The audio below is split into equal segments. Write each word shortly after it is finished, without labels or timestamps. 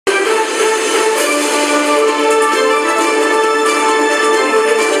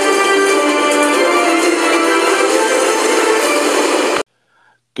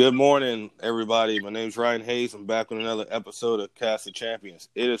Good morning, everybody. My name is Ryan Hayes. I'm back with another episode of Cast of Champions.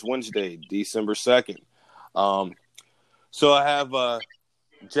 It is Wednesday, December 2nd. So I have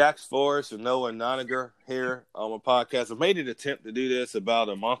Jax Forrest and Noah Noniger here on my podcast. I made an attempt to do this about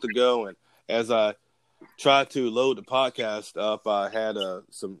a month ago, and as I tried to load the podcast up, I had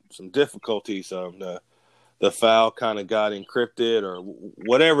some difficulties. The file kind of got encrypted or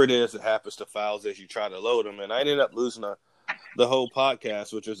whatever it is that happens to files as you try to load them, and I ended up losing the whole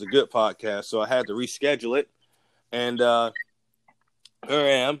podcast, which was a good podcast, so I had to reschedule it. And here I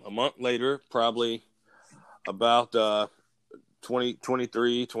am, a month later, probably about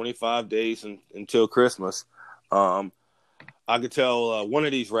 25 days until Christmas. I could tell one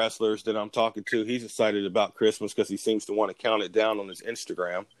of these wrestlers that I'm talking to, he's excited about Christmas because he seems to want to count it down on his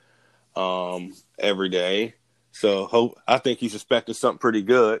Instagram every day. So I think he's expecting something pretty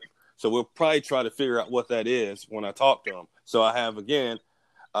good. So we'll probably try to figure out what that is when I talk to him. So I have, again,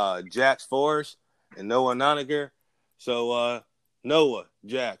 Jax Forrest and Noah Noniger. So, Noah,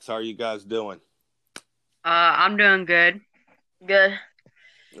 Jax, how are you guys doing? I'm doing good. Good.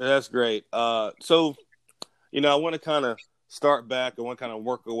 That's great. So, I want to kind of start back. I want to kind of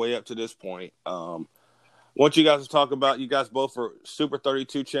work our way up to this point. I want you guys to talk about, you guys both are Super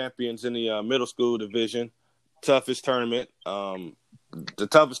 32 champions in the middle school division. Toughest tournament. The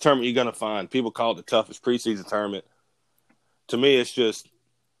toughest tournament you're going to find. People call it the toughest preseason tournament. To me, it's just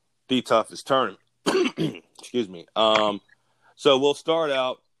the toughest tournament. Excuse me. So we'll start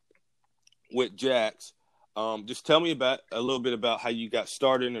out with Jax. Just tell me a little bit about how you got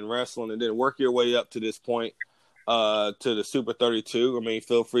started in wrestling and then work your way up to this point to the Super 32. I mean,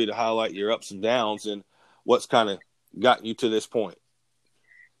 feel free to highlight your ups and downs and what's kind of gotten you to this point.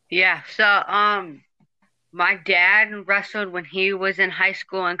 Yeah, so my dad wrestled when he was in high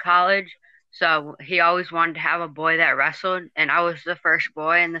school and college, so he always wanted to have a boy that wrestled, and I was the first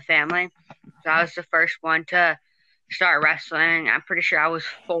boy in the family. So I was the first one to start wrestling. I'm pretty sure I was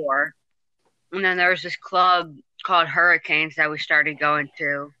 4. And then there was this club called Hurricanes that we started going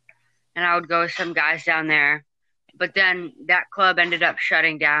to, and I would go with some guys down there. But then that club ended up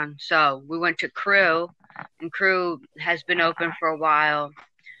shutting down, so we went to Crew, and Crew has been open for a while,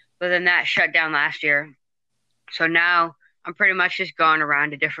 but then that shut down last year. So now I'm pretty much just going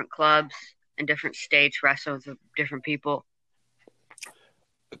around to different clubs in different states, wrestling with different people.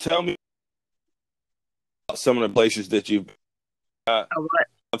 Tell me about some of the places that you've what?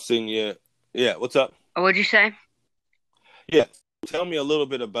 I've seen you. Yeah, what's up? What'd you say? Yeah, tell me a little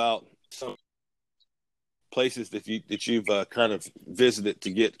bit about some places that you've kind of visited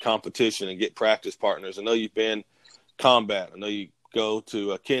to get competition and get practice partners. I know you've been combat. I know you go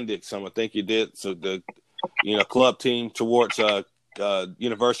to Kendrick. I think you did. So the club team towards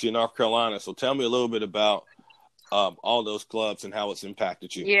University of North Carolina. So tell me a little bit about all those clubs and how it's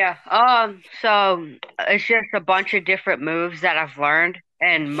impacted you. Yeah. So it's just a bunch of different moves that I've learned,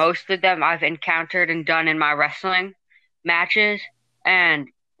 and most of them I've encountered and done in my wrestling matches. And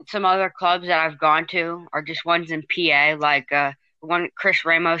some other clubs that I've gone to are just ones in PA, like one Chris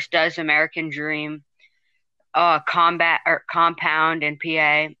Ramos does, American Dream, Combat or Compound in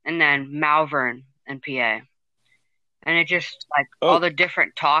PA, and then Malvern in PA. And it just all the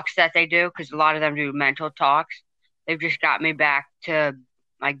different talks that they do, because a lot of them do mental talks. They've just got me back to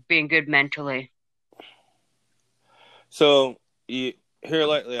being good mentally. So here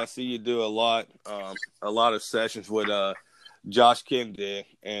lately, I see you do a lot of sessions with Josh Kendrick,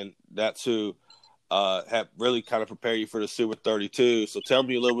 and that's who have really kind of prepared you for the Super 32. So tell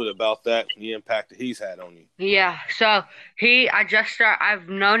me a little bit about that and the impact that he's had on you. Yeah, so I've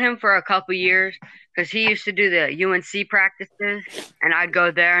known him for a couple years because he used to do the UNC practices, and I'd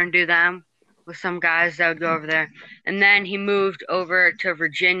go there and do them with some guys that would go over there. And then he moved over to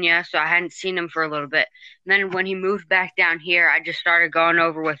Virginia, so I hadn't seen him for a little bit. And then when he moved back down here, I just started going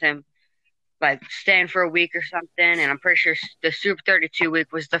over with him, staying for a week or something. And I'm pretty sure the Super 32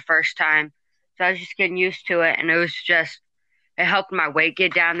 week was the first time. So I was just getting used to it, and it helped my weight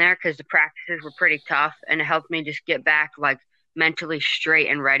get down there because the practices were pretty tough, and it helped me just get back mentally straight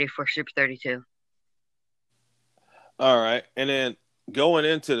and ready for Super 32. All right. And then going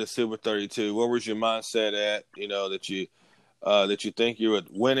into the Super 32, what was your mindset at, that you think you would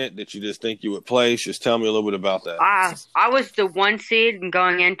win it, that you just think you would place? Just tell me a little bit about that. I was the 1 seed, and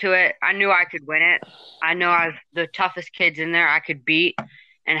going into it, I knew I could win it. I know I was the toughest kids in there I could beat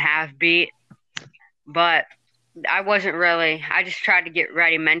and have beat. But I wasn't really. I just tried to get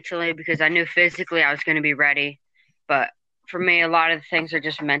ready mentally because I knew physically I was going to be ready. But for me, a lot of the things are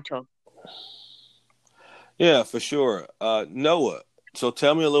just mental. Yeah, for sure. Noah, so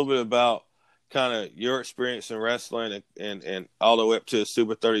tell me a little bit about kind of your experience in wrestling and all the way up to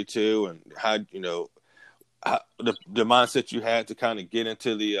Super 32 and how, the mindset you had to kind of get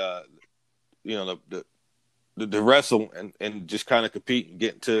into the, the wrestle and just kind of compete and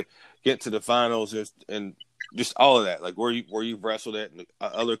get to the finals and just all of that, like where you've wrestled at and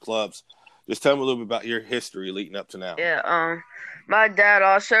other clubs. Just tell me a little bit about your history leading up to now. Yeah, my dad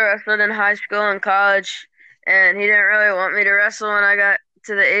also wrestled in high school and college, and he didn't really want me to wrestle when I got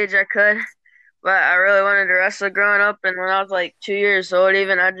to the age I could. But I really wanted to wrestle growing up, and when I was like 2 years old,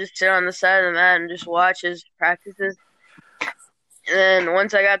 even I'd just sit on the side of the mat and just watch his practices. And then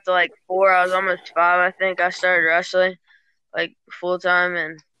once I got to like 4, I was almost 5, I think, I started wrestling like full time,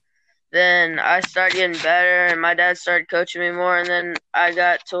 and then I started getting better, and my dad started coaching me more, and then I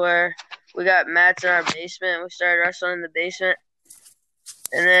got to where we got mats in our basement, and we started wrestling in the basement.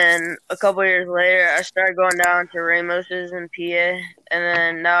 And then a couple years later, I started going down to Ramos's in PA, and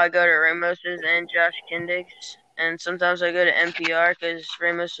then now I go to Ramos's and Josh Kindig's, and sometimes I go to NPR because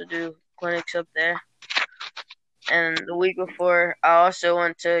Ramos will do clinics up there. And the week before, I also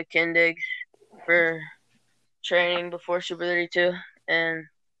went to Kindig's for training before Super 32, and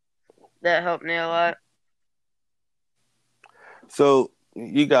that helped me a lot. So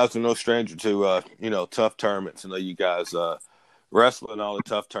you guys are no stranger to tough tournaments. I know you guys wrestle in all the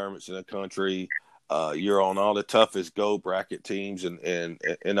tough tournaments in the country. You're on all the toughest gold bracket teams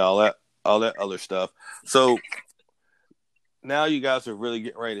and all that other stuff. So now you guys are really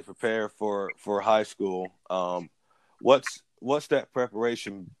getting ready to prepare for high school. What's that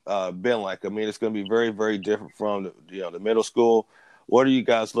preparation been like? I mean, it's going to be very, very different from the middle school. What are you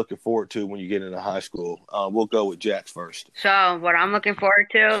guys looking forward to when you get into high school? We'll go with Jax first. So what I'm looking forward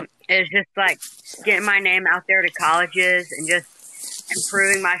to is just like getting my name out there to colleges and just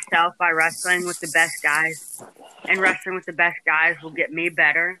improving myself by wrestling with the best guys. And wrestling with the best guys will get me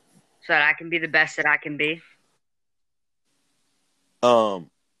better so that I can be the best that I can be. And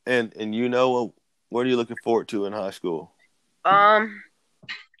what are you looking forward to in high school? I'm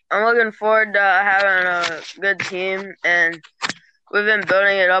looking forward to having a good team, and we've been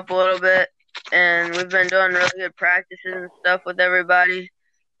building it up a little bit, and we've been doing really good practices and stuff with everybody.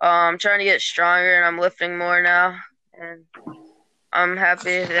 I'm trying to get stronger, and I'm lifting more now, and I'm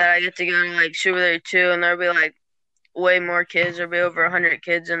happy that I get to go to like Super 32, and there'll be like way more kids. There'll be over 100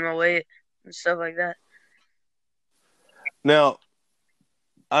 kids in the weight and stuff like that. Now,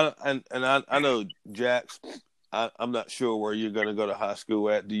 I know Jax. I'm not sure where you're going to go to high school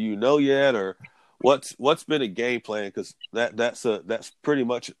at. Do you know yet, or what's been a game plan? Because that's pretty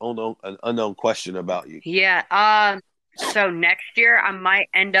much an unknown question about you. Yeah. So next year I might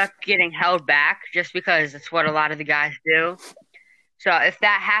end up getting held back just because it's what a lot of the guys do. So if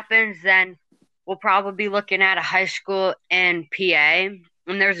that happens, then we'll probably be looking at a high school in PA, and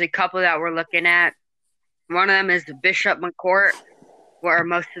there's a couple that we're looking at. One of them is the Bishop McCourt, where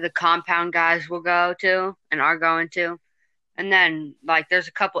most of the compound guys will go to and are going to. And then, like, there's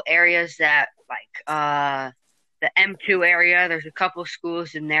a couple areas that, like, the M2 area, there's a couple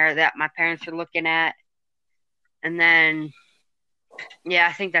schools in there that my parents are looking at. And then, yeah,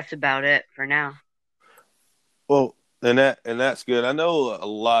 I think that's about it for now. Well, and that's good. I know a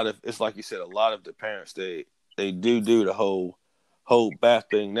lot of, it's like you said, a lot of the parents, they do the whole bath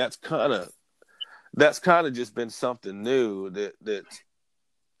thing. That's kind of just been something new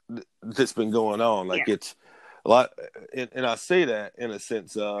that's been going on. Like, yeah. It's a lot, and I say that in a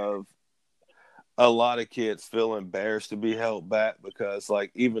sense of a lot of kids feel embarrassed to be held back because,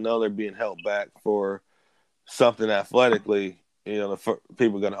 like, even though they're being held back for something athletically, people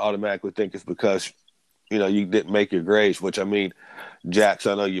are going to automatically think it's because you didn't make your grades. Which, I mean, Jax,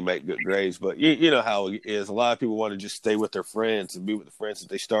 I know you make good grades, but you know how it is. A lot of people want to just stay with their friends and be with the friends that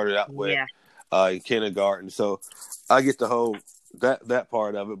they started out with. Yeah. In kindergarten. So I get the whole that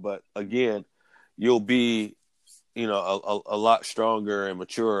part of it, but again, you'll be a lot stronger and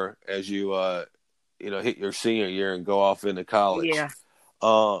mature as you hit your senior year and go off into college. Yeah.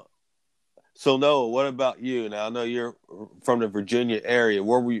 So Noah, what about you? Now I know you're from the Virginia area.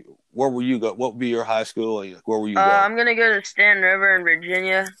 Where were you go? What would be your high school? Where were you going? I'm gonna go to Stand River in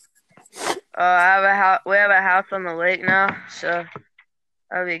Virginia. I have a house. We have a house on the lake now, so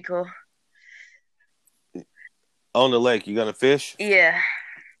that'd be cool. On the lake, you gonna fish? Yeah.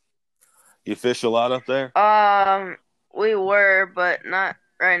 You fish a lot up there? We were, but not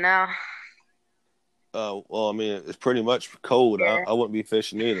right now. Well, I mean, it's pretty much cold. Yeah. I wouldn't be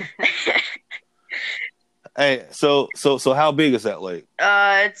fishing either. Hey, so how big is that lake?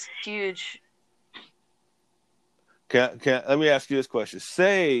 It's huge. Let me ask you this question.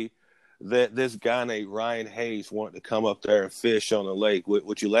 Say that this guy named Ryan Hayes wanted to come up there and fish on the lake.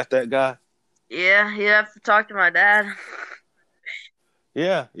 Would you let that guy? Yeah, you have to talk to my dad.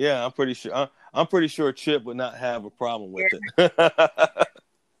 Yeah, yeah, I'm pretty sure. I'm pretty sure Chip would not have a problem with Yeah. it.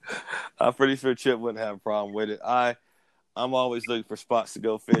 I'm pretty sure Chip wouldn't have a problem with it. I'm always looking for spots to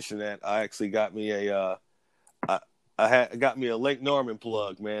go fishing at. I actually got me I got me a Lake Norman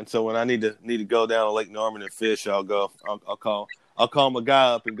plug, man. So when I need to go down to Lake Norman and fish, I'll call my guy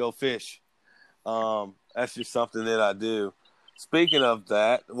up and go fish. That's just something that I do. Speaking of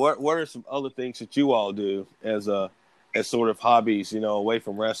that, what are some other things that you all do as sort of hobbies, away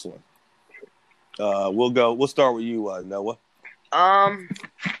from wrestling? We'll start with you, Noah. Um,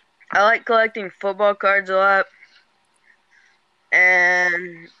 I like collecting football cards a lot,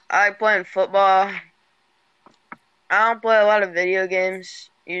 and I like playing football. I don't play a lot of video games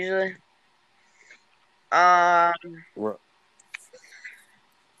usually. Um, Right. what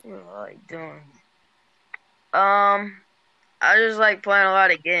do I like doing? Um, I just like playing a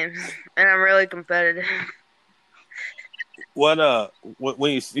lot of games, and I'm really competitive. What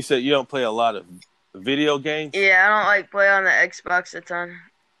when you said you don't play a lot of video games, Yeah, I don't like play on the Xbox a ton.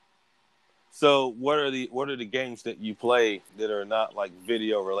 so what are the games that you play that are not like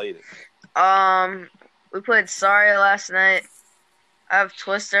video related? Um, we played Sorry last night. I have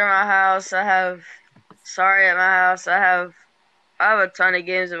Twister in my house. I have Sorry at my house. I have a ton of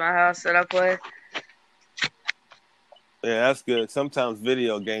games in my house that I play. Yeah, that's good. Sometimes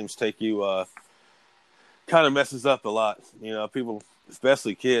video games take you kind of messes up a lot. People,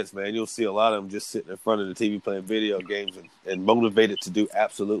 especially kids, man, you'll see a lot of them just sitting in front of the TV playing video games and motivated to do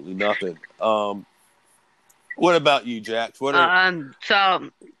absolutely nothing. What about you, Jax? So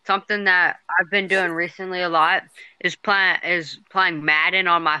something that I've been doing recently a lot is playing Madden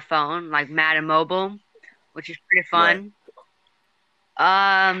on my phone, like Madden Mobile, which is pretty Right. fun.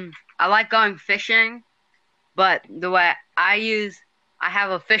 I like going fishing, but I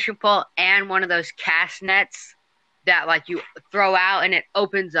have a fishing pole and one of those cast nets that like you throw out and it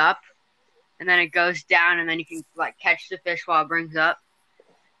opens up and then it goes down and then you can like catch the fish while it brings up.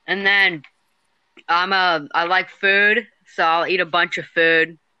 And then I like food, so I'll eat a bunch of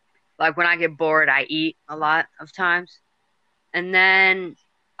food. Like when I get bored, I eat a lot of times. And then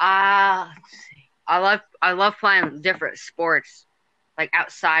let's see. I love playing different sports, like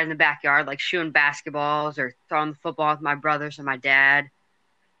outside in the backyard, like shooting basketballs or throwing the football with my brothers and my dad,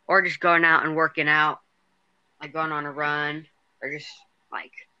 or just going out and working out, like going on a run or just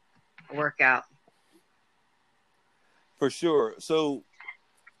like a workout. For sure. So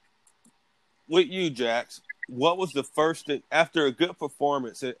with you, Jax, what was the first thing after a good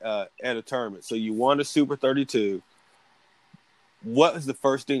performance at a tournament? So you won the Super 32. What was the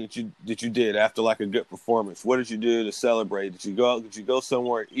first thing that you did after like a good performance? What did you do to celebrate? Did you go out? Did you go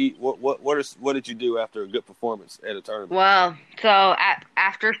somewhere and eat? What did you do after a good performance at a tournament? Well, so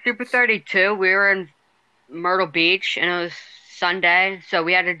after Super 32, we were in Myrtle Beach and it was Sunday, so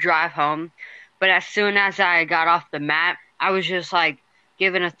we had to drive home. But as soon as I got off the mat, I was just like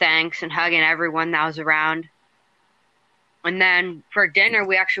giving a thanks and hugging everyone that was around. And then for dinner,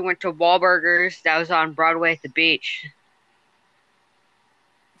 we actually went to Wahlburgers that was on Broadway at the beach.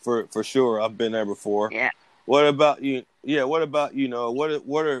 For sure, I've been there before. Yeah. What about you? Yeah. What about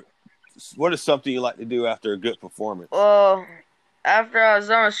what is something you like to do after a good performance? Well, after I was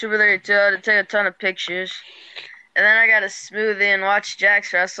done with Super 32, I had to take a ton of pictures. And then I got a smoothie and watched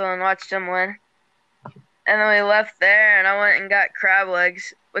Jax wrestle and watched him win. And then we left there and I went and got crab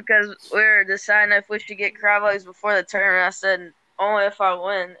legs because we were deciding if we should get crab legs before the tournament. I said only if I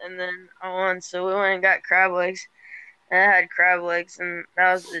win, and then I won. So we went and got crab legs. And I had crab legs, and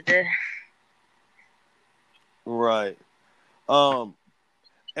that was the day. Right. Um,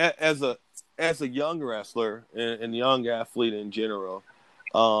 as a young wrestler and young athlete in general,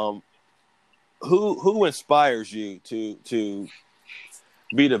 um, who inspires you to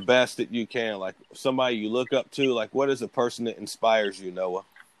be the best that you can? Like somebody you look up to. Like what is a person that inspires you, Noah?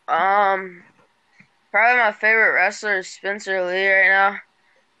 Um, Probably my favorite wrestler is Spencer Lee right now.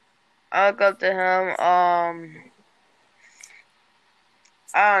 I look up to him.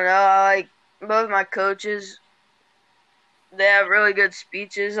 I don't know. I like both my coaches. They have really good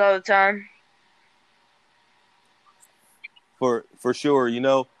speeches all the time. For sure.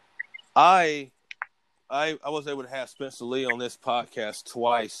 I was able to have Spencer Lee on this podcast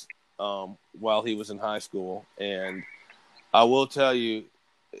twice while he was in high school, and I will tell you,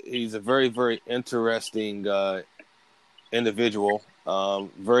 he's a very, very interesting individual.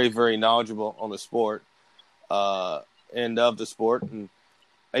 Very, very knowledgeable on the sport and of the sport, and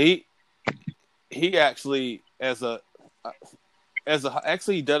he actually actually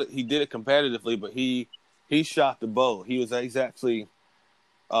he did it competitively, but he shot the bow. He's actually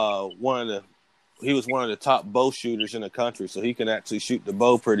one of he was one of the top bow shooters in the country, so he can actually shoot the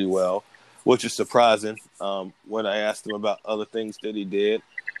bow pretty well, which is surprising when I asked him about other things that he did.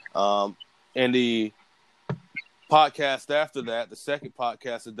 And the podcast after that, the second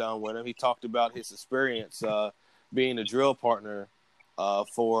podcast I done with him, he talked about his experience being a drill partner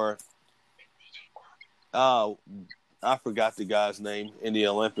for I forgot the guy's name in the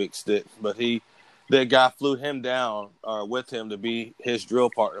Olympics, but that guy flew him down with him to be his drill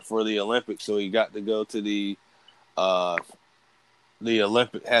partner for the Olympics. So he got to go to the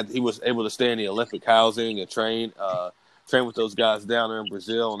Olympic. He was able to stay in the Olympic housing and train with those guys down there in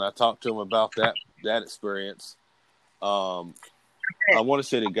Brazil. And I talked to him about that experience. I want to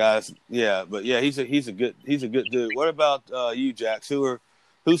say the guys, but he's a good dude. What about you, Jax?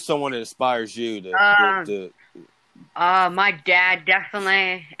 Who's someone that inspires you to my dad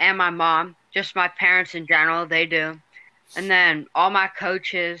definitely, and my mom, just my parents in general, they do. And then all my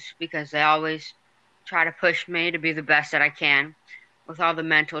coaches, because they always try to push me to be the best that I can with all the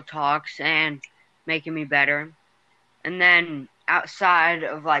mental talks and making me better. And then outside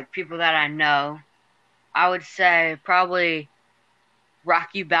of like people that I know, I would say probably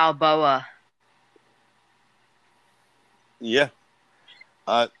Rocky Balboa. Yeah.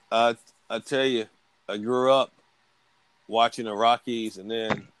 I tell you, I grew up watching the Rockies, and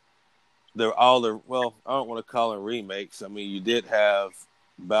then I don't want to call them remakes. I mean, you did have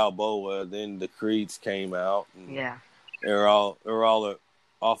Balboa, then the Creeds came out, and they're all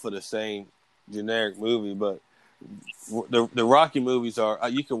off of the same generic movie. But the Rocky movies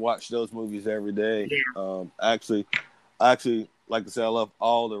you can watch those movies every day. Yeah. Actually, like I said, I love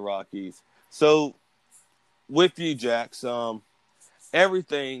all the Rockies. So with you, Jax,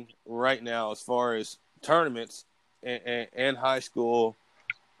 everything right now as far as tournaments and high school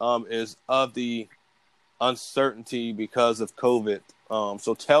is of the uncertainty because of COVID.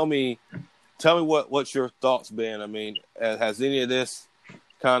 So tell me what's your thoughts been? I mean, has any of this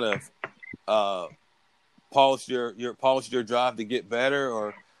kind of polished your drive to get better,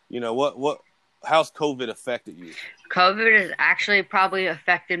 or how's COVID affected you? COVID has actually probably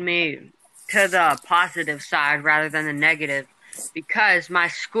affected me to the positive side rather than the negative, because my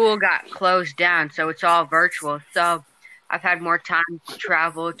school got closed down, so it's all virtual. So I've had more time to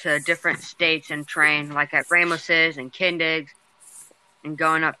travel to different states and train, like at Ramos's and Kindig's, and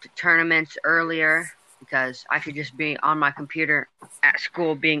going up to tournaments earlier because I could just be on my computer at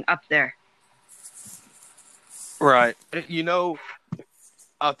school being up there. Right.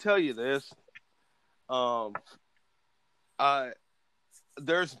 I'll tell you this.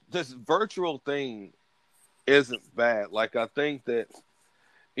 There's this virtual thing isn't bad. Like, I think that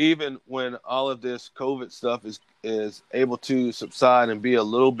even when all of this COVID stuff is able to subside and be a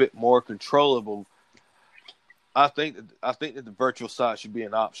little bit more controllable, I think that the virtual side should be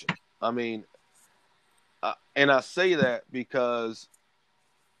an option. I mean, and I say that because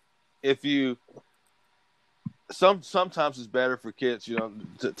sometimes it's better for kids,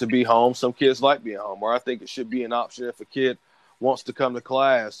 to be home. Some kids like being home, or I think it should be an option if a kid wants to come to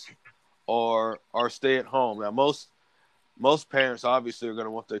class or stay at home. Now, most parents obviously are going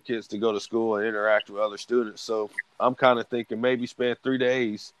to want their kids to go to school and interact with other students. So I'm kind of thinking maybe spend 3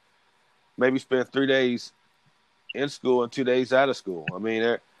 days in school and 2 days out of school. I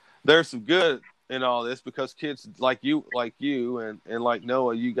mean, there's some good in all this because kids like you and like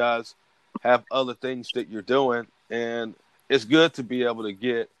Noah, you guys have other things that you're doing, and it's good to be able to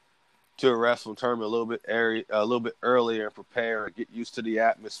get to a wrestling tournament a little bit earlier and prepare and get used to the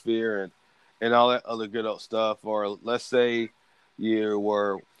atmosphere and all that other good old stuff. Or let's say you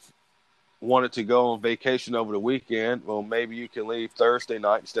wanted to go on vacation over the weekend. Well, maybe you can leave Thursday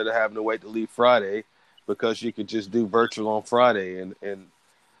night instead of having to wait to leave Friday, because you could just do virtual on Friday and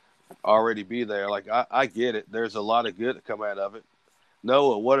already be there. Like, I get it. There's a lot of good to come out of it.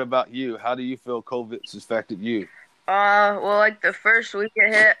 Noah, what about you? How do you feel COVID's affected you? Well, like the first week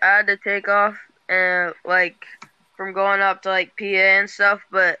it hit, I had to take off and like from going up to like PA and stuff,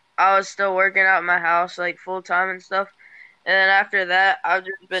 but I was still working out in my house like full time and stuff. And then after that, I've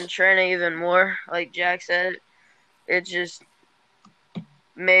just been training even more. Like Jack said, it just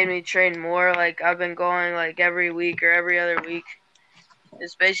made me train more. Like I've been going like every week or every other week.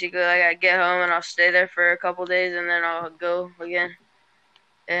 It's basically like I get home and I'll stay there for a couple days and then I'll go again.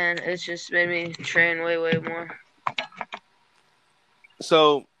 And it's just made me train way, way more.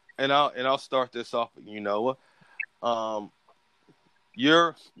 So, and I'll start this off with Noah.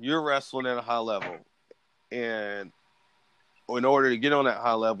 You're wrestling at a high level, and in order to get on that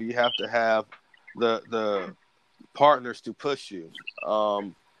high level, you have to have the partners to push you.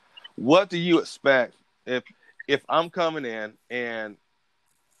 What do you expect if I'm coming in and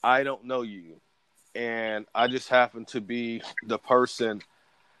I don't know you, and I just happen to be the person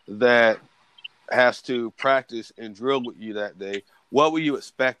that has to practice and drill with you that day, what would you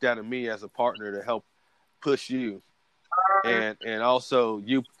expect out of me as a partner to help push you, and also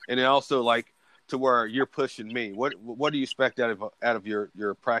you, and then also like to where you're pushing me? What do you expect out of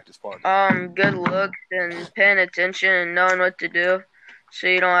your practice partner? Good looks and paying attention and knowing what to do, so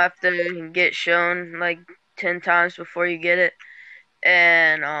you don't have to get shown like 10 times before you get it.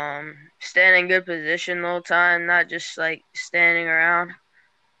 And staying in good position the whole time, not just like standing around.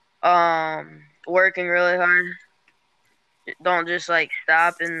 Working really hard. Don't just like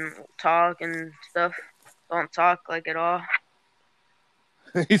stop and talk and stuff. Don't talk like at all.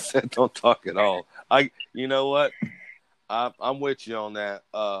 He said, "Don't talk at all." You know what? I'm with you on that.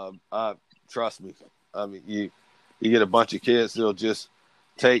 Trust me. I mean, you get a bunch of kids that'll just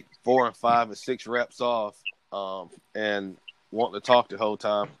take 4 and 5 and 6 reps off, and want to talk the whole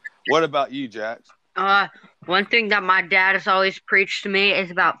time. What about you, Jax? One thing that my dad has always preached to me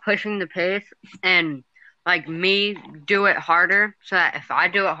is about pushing the pace and like me do it harder, so that if I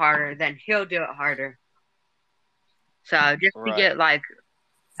do it harder, then he'll do it harder. So just to Right. get like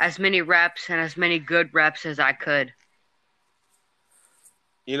as many reps and as many good reps as I could.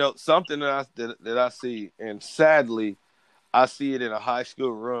 You know, something that I see, and sadly, I see it in a high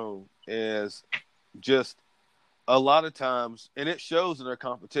school room, is just a lot of times, and it shows in their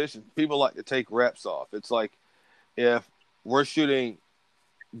competition, people like to take reps off. It's like if we're shooting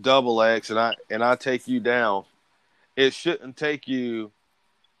double X and I take you down, it shouldn't take you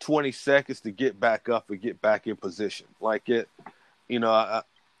 20 seconds to get back up and get back in position. Like it, you know,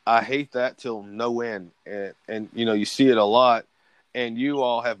 I hate that till no end, and you know, you see it a lot, and you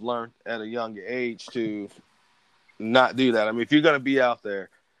all have learned at a young age to not do that. I mean, if you're going to be out there,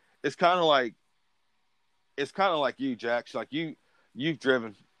 it's kind of like you, Jax. Like you've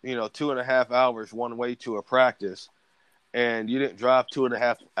driven, you know, 2.5 hours one way to a practice, and you didn't drive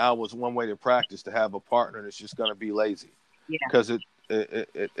 2.5 hours one way to practice to have a partner that's just going to be lazy, Yeah. because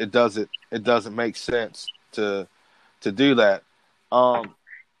it doesn't make sense to do that.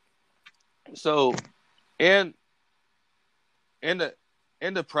 So in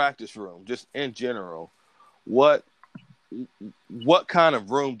the practice room, just in general, what kind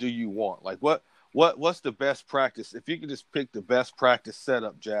of room do you want? Like what's the best practice? If you could just pick the best practice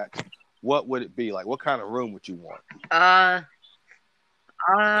setup, Jax, what would it be? Like what kind of room would you want? I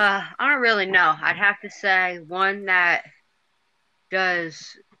don't really know. I'd have to say one that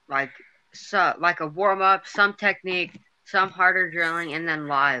does like like a warm up, some technique, some harder drilling, and then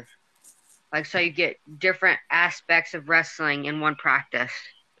live. Like so you get different aspects of wrestling in one practice.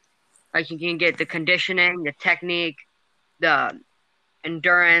 Like you can get the conditioning, the technique, the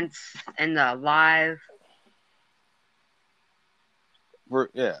endurance, and the live.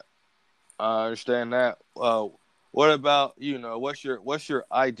 Yeah, I understand that. What about what's your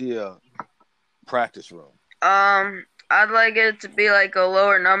idea practice room? I'd like it to be like a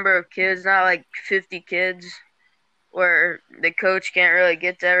lower number of kids, not like 50 kids, where the coach can't really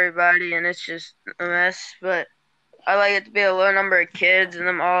get to everybody and it's just a mess. But I like it to be a low number of kids and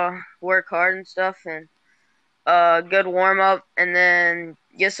them all work hard and stuff, and good warm up, and then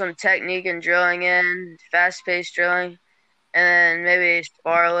get some technique and drilling in, fast paced drilling, and then maybe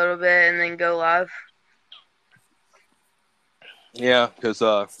spar a little bit and then go live. Yeah, because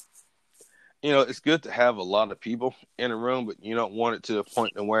it's good to have a lot of people in a room, but you don't want it to the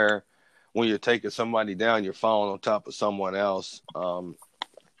point to where when you're taking somebody down, you're falling on top of someone else. So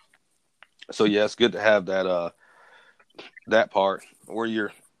yeah, it's good to have that part where you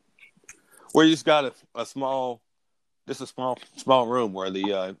just got a small room where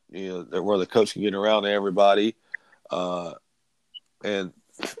where the coach can get around to everybody, and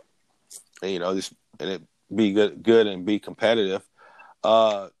just and it be good and be competitive.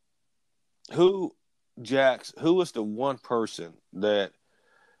 Who was the one person that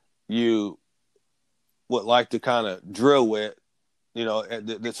you would like to kind of drill with,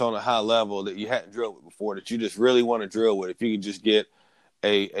 that's on a high level that you hadn't drilled with before, that you just really want to drill with? If you could just get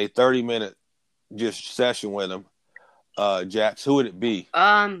a 30-minute just session with them, Jax, who would it be?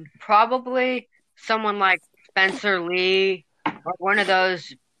 Probably someone like Spencer Lee, or one of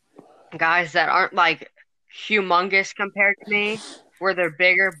those guys that aren't like humongous compared to me, where they're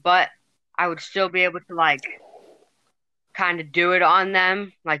bigger, but I would still be able to like kind of do it on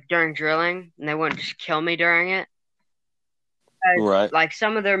them like during drilling, and they wouldn't just kill me during it. Right. Like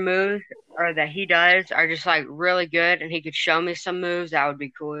some of their moves or that he does are just like really good, and he could show me some moves. That would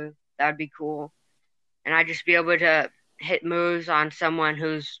be cool. And I'd just be able to hit moves on someone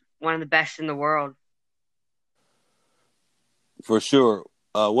who's one of the best in the world. For sure.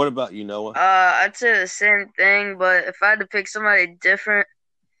 What about you, Noah? I'd say the same thing, but if I had to pick somebody different,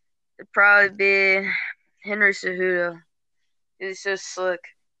 it'd probably be Henry Cejudo. He's so slick.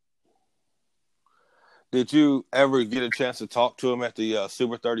 Did you ever get a chance to talk to him at the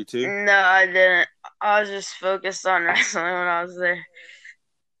Super 32? No, I didn't. I was just focused on wrestling when I was there.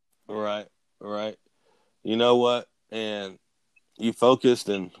 Right, right. You know what? And you focused,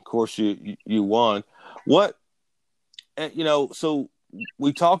 and of course you won. What? And, so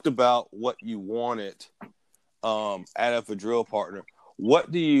we talked about what you wanted out of a drill partner.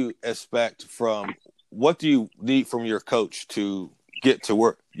 What do you expect from? What do you need from your coach to get to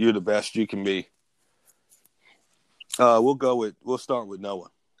where you're the best you can be? We'll start with Noah.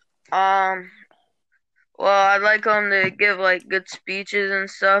 Um, well, I'd like him to give like good speeches and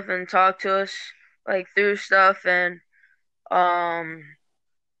stuff and talk to us like through stuff and um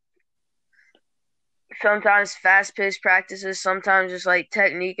sometimes fast paced practices, sometimes just like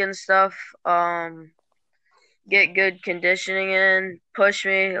technique and stuff. Get good conditioning in, push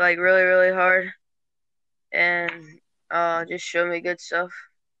me like really, really hard and just show me good stuff.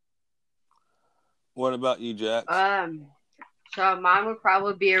 What about you, Jax? So mine would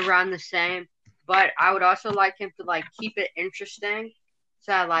probably be around the same, but I would also like him to like keep it interesting.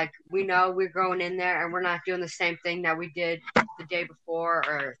 So like we know we're going in there and we're not doing the same thing that we did the day before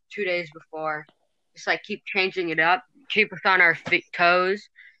or 2 days before. Just like keep changing it up, keep us on our toes,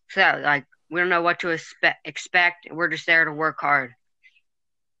 so that like we don't know what to expect. We're just there to work hard.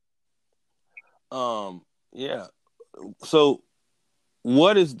 Yeah. So,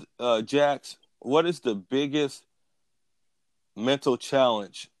 what is Jax? What is the biggest mental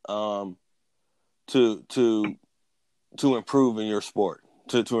challenge to improve in your sport,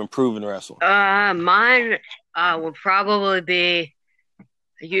 to improve in wrestling? Mine would probably be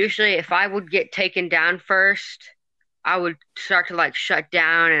usually if I would get taken down first, I would start to like shut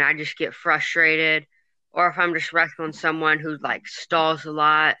down and I just get frustrated. Or if I'm just wrestling someone who like stalls a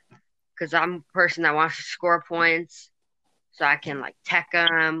lot, because I'm a person that wants to score points, so I can like tech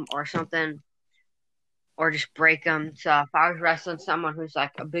them or something, or just break them. So if I was wrestling someone who's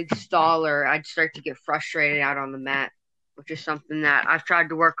like a big staller, I'd start to get frustrated out on the mat, which is something that I've tried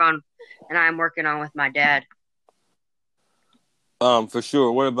to work on, and I'm working on with my dad. For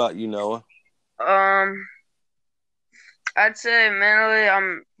sure. What about you, Noah? Um, I'd say mentally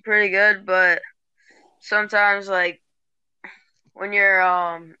I'm pretty good, but sometimes like when you're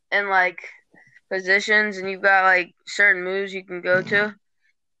in like positions and you've got like certain moves you can go to,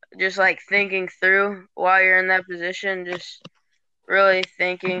 just like thinking through while you're in that position, just really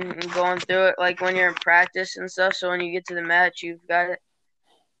thinking and going through it like when you're in practice and stuff, so when you get to the match you've got it.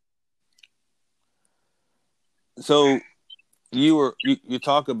 So you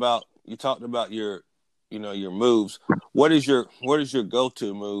talked about your your moves. What is your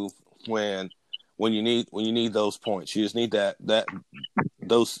go-to move when you need those points? You just need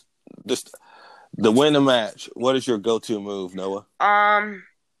those just to win the match. What is your go-to move, Noah?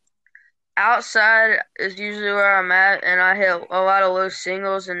 Outside is usually where I'm at, and I hit a lot of low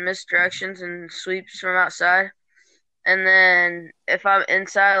singles and misdirections and sweeps from outside. And then if I'm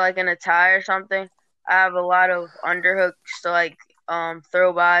inside, like in a tie or something, I have a lot of underhooks to like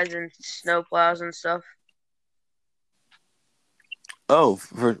throw bys and snow plows and stuff. Oh,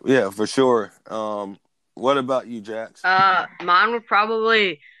 for sure. What about you, Jax? Mine would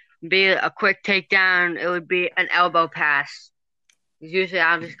probably be a quick takedown. It would be an elbow pass. Usually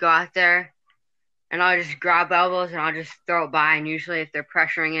I'll just go out there and I'll just grab elbows and I'll just throw it by. And usually if they're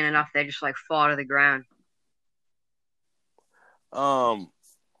pressuring in enough, they just like fall to the ground. Um,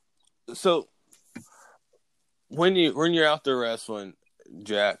 so when you're out there wrestling,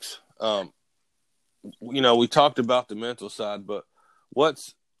 Jax, we talked about the mental side, but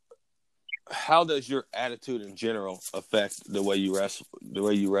what's how does your attitude in general affect the way you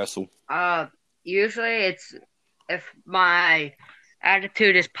wrestle? Usually it's if my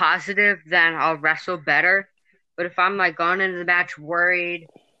attitude is positive, then I'll wrestle better. But if I'm like going into the match worried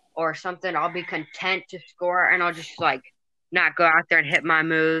or something, I'll be content to score and I'll just like not go out there and hit my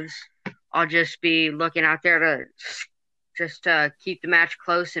moves. I'll just be looking out there to just keep the match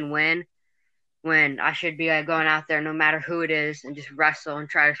close and win when I should be going out there no matter who it is and just wrestle and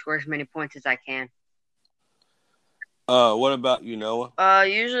try to score as many points as I can. What about you, Noah?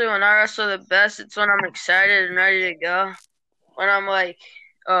 Usually when I wrestle the best, it's when I'm excited and ready to go. When I'm like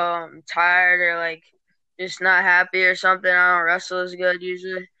tired or like just not happy or something, I don't wrestle as good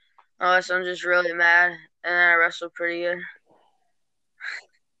usually. Unless I'm just really mad, and then I wrestle pretty good.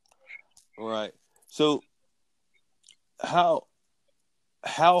 Right. So how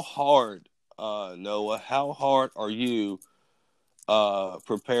hard, Noah? How hard are you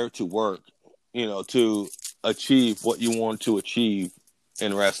prepare to work, to achieve what you want to achieve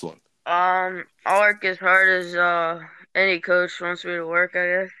in wrestling? I work as hard as any coach wants me to work, I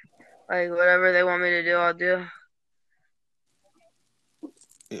guess. Like whatever they want me to do, I'll do.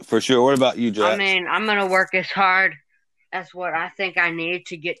 For sure. What about you, I Jax? mean, I'm gonna work as hard as what I think I need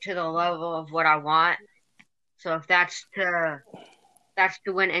to get to the level of what I want. So if that's to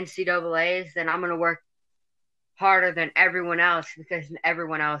win NCAA's, then I'm gonna work harder than everyone else because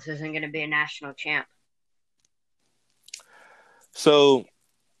everyone else isn't gonna be a national champ. So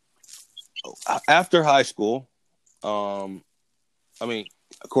after high school, um, I mean,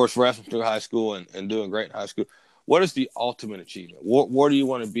 of course, wrestling through high school and doing great in high school. What is the ultimate achievement? Where do you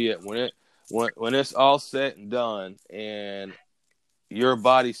want to be at when it's all said and done, and your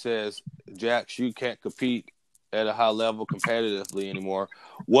body says, "Jax, you can't compete at a high level competitively anymore"?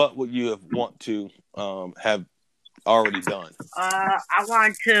 What would you have want to have already done? I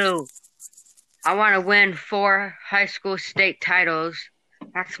want to win 4 high school state titles.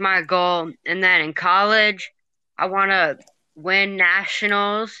 That's my goal. And then in college, I want to win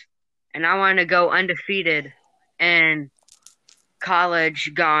nationals and I want to go undefeated in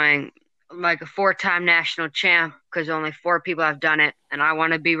college, going like a 4-time national champ because only 4 people have done it. And I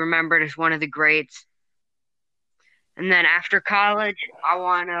want to be remembered as one of the greats. And then after college, I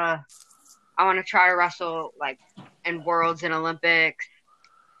want to try to wrestle like in worlds and Olympics,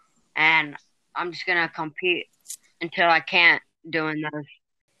 and I'm just gonna compete until I can't doing those.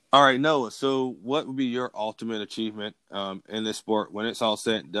 All right, Noah. So, what would be your ultimate achievement in this sport when it's all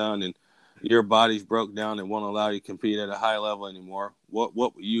said and done, and your body's broke down and won't allow you to compete at a high level anymore? What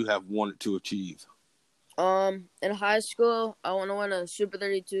would you have wanted to achieve? In high school, I want to win a Super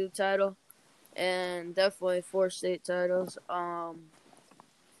 32 title and definitely 4 state titles.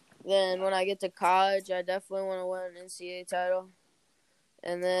 Then when I get to college, I definitely want to win an NCAA title.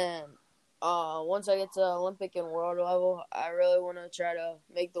 And then once I get to Olympic and world level, I really want to try to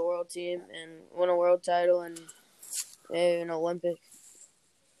make the world team and win a world title and maybe an Olympic.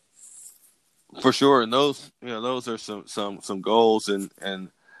 For sure, and those are some goals,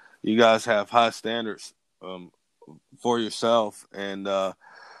 and you guys have high standards for yourself, and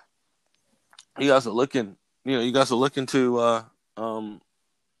you guys are looking, you guys are looking to,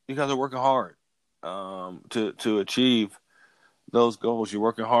 you guys are working hard to achieve those goals. You're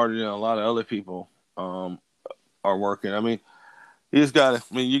working harder than a lot of other people are working. I mean, you just got to.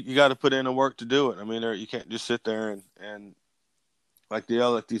 I mean, you got to put in the work to do it. I mean, you can't just sit there and like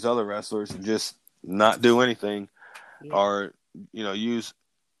these other wrestlers and just not do anything, or use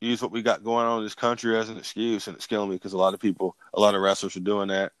what we got going on in this country as an excuse, and it's killing me because a lot of wrestlers are doing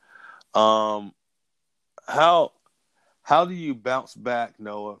that. How do you bounce back,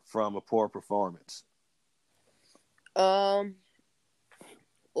 Noah, from a poor performance?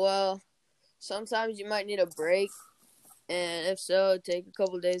 Well, sometimes you might need a break, and if so, take a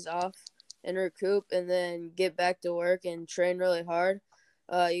couple of days off and recoup, and then get back to work and train really hard.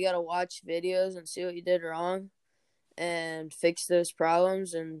 You gotta watch videos and see what you did wrong, and fix those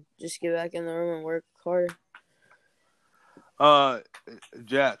problems, and just get back in the room and work harder.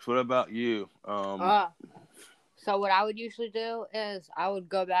 Jax, what about you? So what I would usually do is I would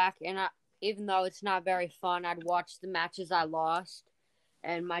go back and even though it's not very fun, I'd watch the matches I lost,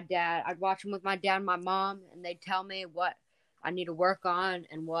 and I'd watch them with my dad and my mom, and they'd tell me what I need to work on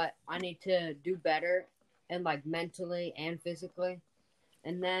and what I need to do better, and like mentally and physically.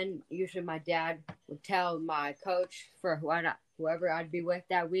 And then usually my dad would tell my coach for whoever I'd be with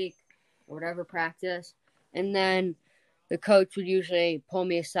that week or whatever practice, and then the coach would usually pull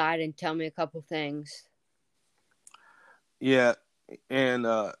me aside and tell me a couple things. Yeah, and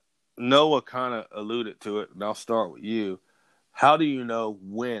Noah kind of alluded to it, and I'll start with you. How do you know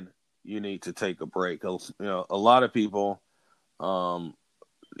when you need to take a break? 'Cause, a lot of people,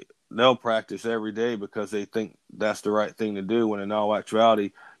 they'll practice every day because they think that's the right thing to do. When in all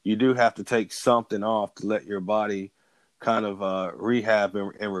actuality, you do have to take something off to let your body kind of rehab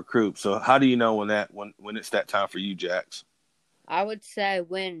and recruit. So, how do you know when it's that time for you, Jax? I would say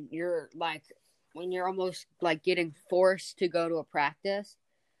when you're almost like getting forced to go to a practice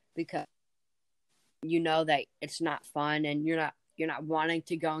because you know that it's not fun and you're not wanting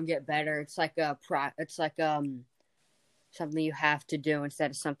to go and get better. It's like something you have to do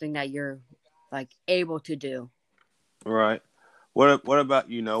instead of something that you're like able to do. Right. What about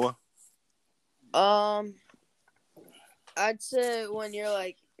you, Noah? I'd say when you're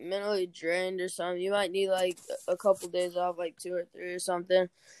like mentally drained or something, you might need like a couple days off, like 2 or 3 or something.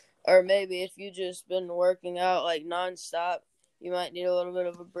 Or maybe if you just been working out like nonstop, you might need a little bit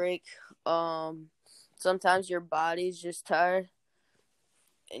of a break. Sometimes your body's just tired,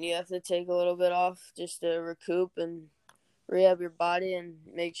 and you have to take a little bit off just to recoup and rehab your body and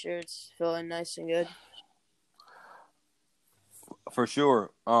make sure it's feeling nice and good. For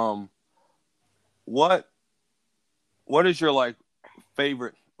sure. What is your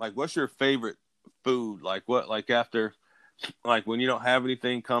favorite? What's your favorite food? After when you don't have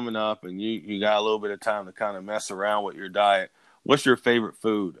anything coming up and you got a little bit of time to kind of mess around with your diet. What's your favorite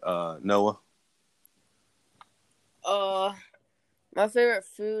food, Noah? My favorite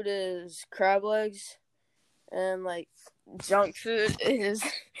food is crab legs, and junk food is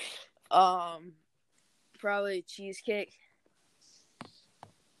probably cheesecake.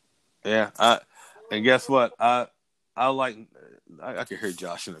 Yeah, and guess what? I can hear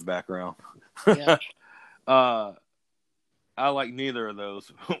Josh in the background. Yeah. I like neither of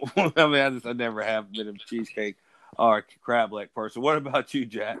those. I mean, I never have been a cheesecake or a crab leg person. What about you,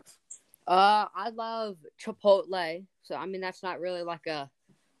 Jax? I love Chipotle. So I mean, that's not really like a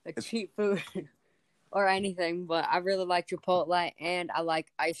cheap food or anything, but I really like Chipotle, and I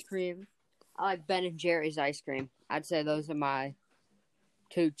like ice cream. I like Ben and Jerry's ice cream. I'd say those are my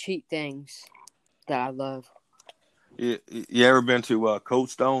two cheap things that I love. You ever been to Cold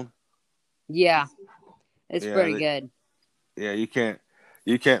Stone? Yeah, it's pretty good. Yeah, you can't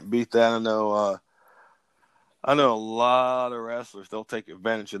beat that. I know a lot of wrestlers. They'll take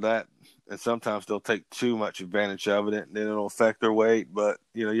advantage of that, and sometimes they'll take too much advantage of it, and then it'll affect their weight. But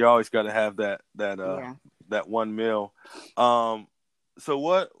you always got to have that one meal. So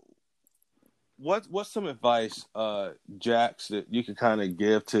what's some advice, Jax, that you can kind of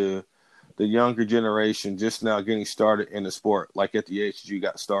give to the younger generation just now getting started in the sport, like at the age you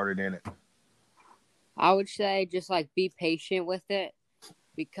got started in it? I would say just be patient with it,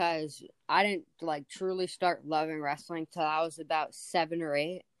 because I didn't truly start loving wrestling till I was about 7 or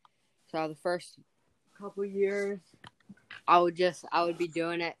 8. So the first couple years, I would be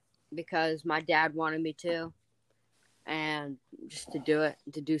doing it because my dad wanted me to, and just to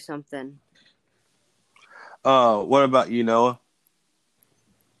do something. What about you, Noah?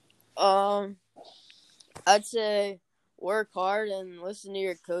 I'd say work hard and listen to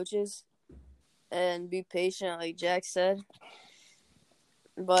your coaches and be patient, like Jack said.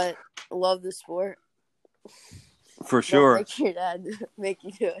 But love the sport. For sure. Don't make your dad make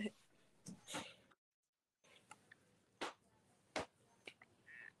you do it.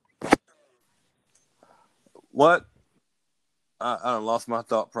 What? I lost my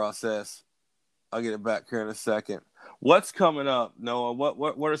thought process. I'll get it back here in a second. What's coming up, Noah?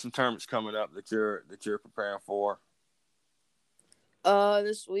 What are some tournaments coming up that you're preparing for?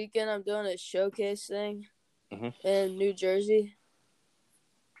 This weekend I'm doing a showcase thing in New Jersey.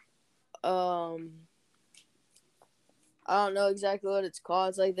 I don't know exactly what it's called.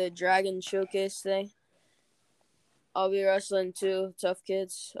 It's like the Dragon Showcase thing. I'll be wrestling 2 tough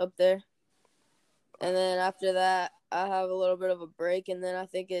kids up there. And then after that, I have a little bit of a break, and then I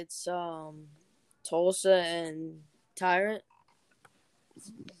think it's Tulsa and Tyrant.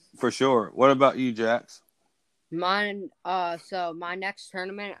 For sure. What about you, Jax? Mine, so my next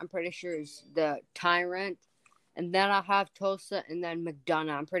tournament, I'm pretty sure, is the Tyrant, and then I have Tulsa and then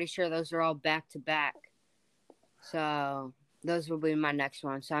McDonough. I'm pretty sure those are all back to back. So those will be my next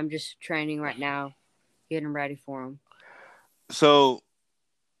one. So I'm just training right now, getting ready for them. So,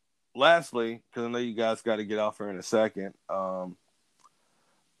 lastly, because I know you guys got to get off here in a second,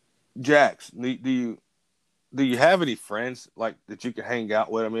 Jax, do you have any friends that you can hang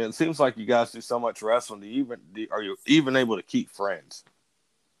out with? I mean, it seems like you guys do so much wrestling. Are you even able to keep friends?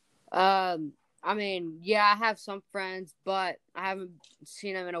 I mean, yeah, I have some friends, but I haven't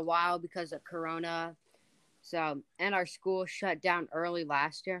seen them in a while because of Corona. So, and our school shut down early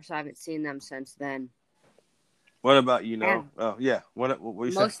last year, so I haven't seen them since then. What about you, Noah? Oh, yeah. What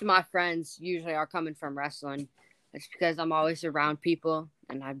you Most say? of my friends usually are coming from wrestling. It's because I'm always around people,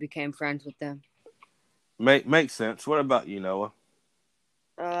 and I became friends with them. Makes sense. What about you, Noah?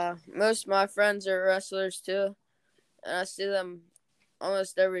 Most of my friends are wrestlers too, and I see them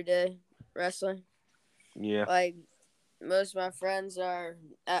almost every day wrestling. Yeah. Like, most of my friends are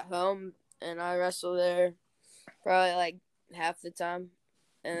at home, and I wrestle there probably half the time.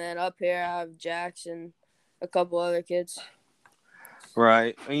 And then up here, I have Jax and a couple other kids.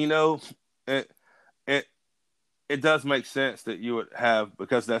 Right. And it does make sense that you would have,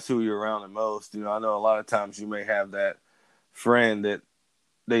 because that's who you're around the most. I know a lot of times you may have that friend that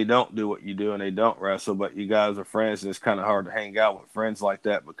they don't do what you do and they don't wrestle, but you guys are friends, and it's kind of hard to hang out with friends like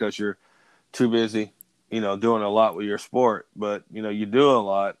that because you're too busy, doing a lot with your sport. But you do a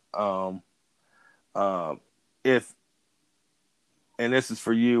lot. And this is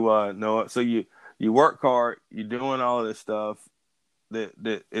for you, Noah. So you work hard, you're doing all of this stuff,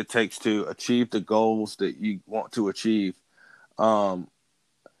 that it takes to achieve the goals that you want to achieve. Um,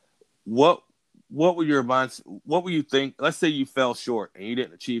 what what were your minds? What would you think? Let's say you fell short and you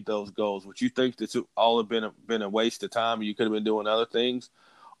didn't achieve those goals. Would you think this all have been a waste of time and you could have been doing other things,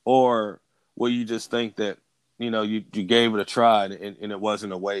 or will you just think that you gave it a try and it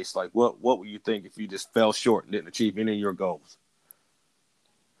wasn't a waste? Like what would you think if you just fell short and didn't achieve any of your goals?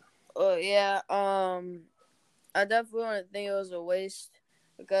 Oh yeah, I definitely wouldn't think it was a waste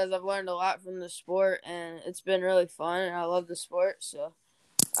because I've learned a lot from the sport and it's been really fun and I love the sport, so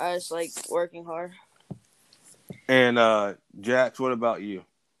I just like working hard. And Jax, what about you?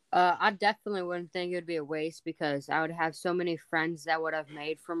 I definitely wouldn't think it would be a waste because I would have so many friends that would have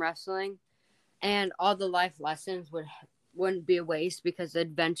made from wrestling, and all the life lessons wouldn't be a waste because it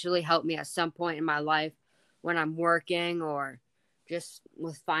eventually help me at some point in my life when I'm working or just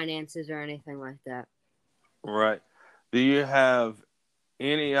with finances or anything like that. Right. Do you have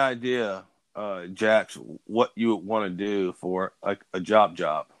any idea, Jax, what you would want to do for a job?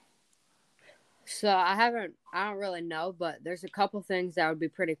 So I don't really know, but there's a couple things that would be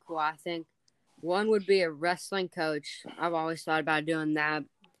pretty cool. I think one would be a wrestling coach. I've always thought about doing that.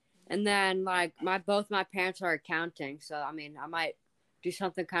 And then like both my parents are accounting, so I mean I might do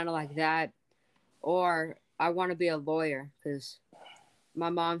something kind of like that, or I want to be a lawyer because my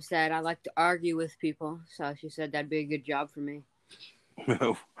mom said I like to argue with people, so she said that'd be a good job for me.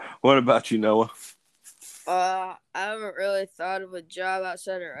 What about you, Noah? I haven't really thought of a job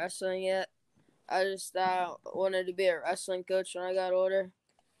outside of wrestling yet. I just thought I wanted to be a wrestling coach when I got older.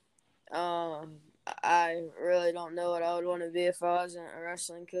 I really don't know what I would want to be if I wasn't a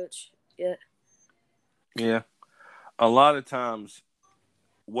wrestling coach yet. Yeah. A lot of times,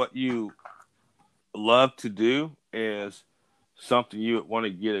 what you love to do is something you would want to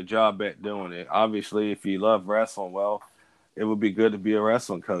get a job at doing it. Obviously, if you love wrestling, well, it would be good to be a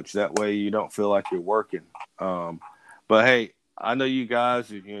wrestling coach. That way, you don't feel like you're working. But hey, I know you guys.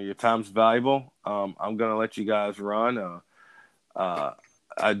 Your time's valuable. I'm gonna let you guys run. Uh,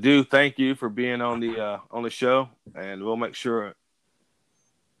 I do thank you for being on the show, and we'll make sure.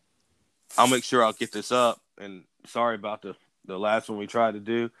 I'll make sure I'll get this up. And sorry about the last one we tried to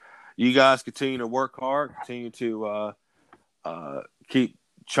do. You guys continue to work hard. Continue to keep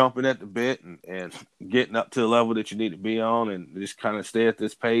chomping at the bit and getting up to the level that you need to be on, and just kind of stay at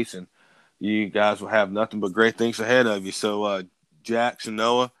this pace. And you guys will have nothing but great things ahead of you. So, Jax and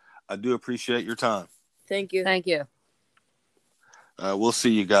Noah, I do appreciate your time. Thank you. Thank you. We'll see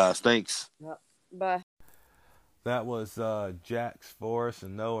you guys. Thanks. Bye. That was Jax Forrest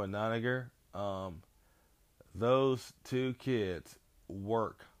and Noah Noniger. Those two kids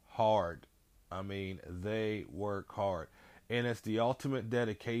work hard. I mean, they work hard. And it's the ultimate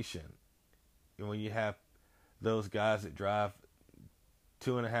dedication when you have those guys that drive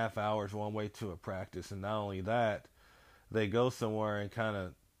 2.5 hours one way to a practice. And not only that, they go somewhere and kind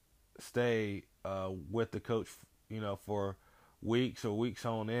of stay with the coach, for weeks or weeks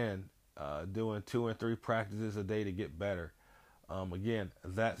on end, doing 2 and 3 practices a day to get better. Again,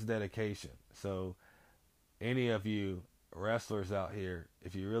 that's dedication. So any of you wrestlers out here,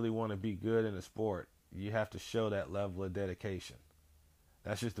 if you really want to be good in the sport, you have to show that level of dedication.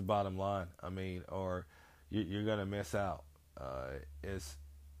 That's just the bottom line. I mean, or you're going to miss out.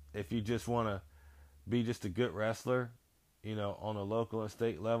 If you just want to be just a good wrestler, on a local and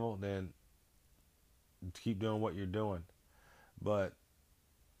state level, then keep doing what you're doing. But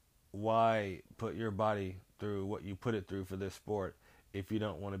why put your body through what you put it through for this sport if you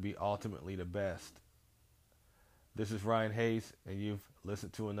don't want to be ultimately the best? This is Ryan Hayes, and you've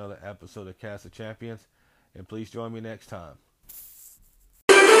listened to another episode of Cast of Champions. And please join me next time.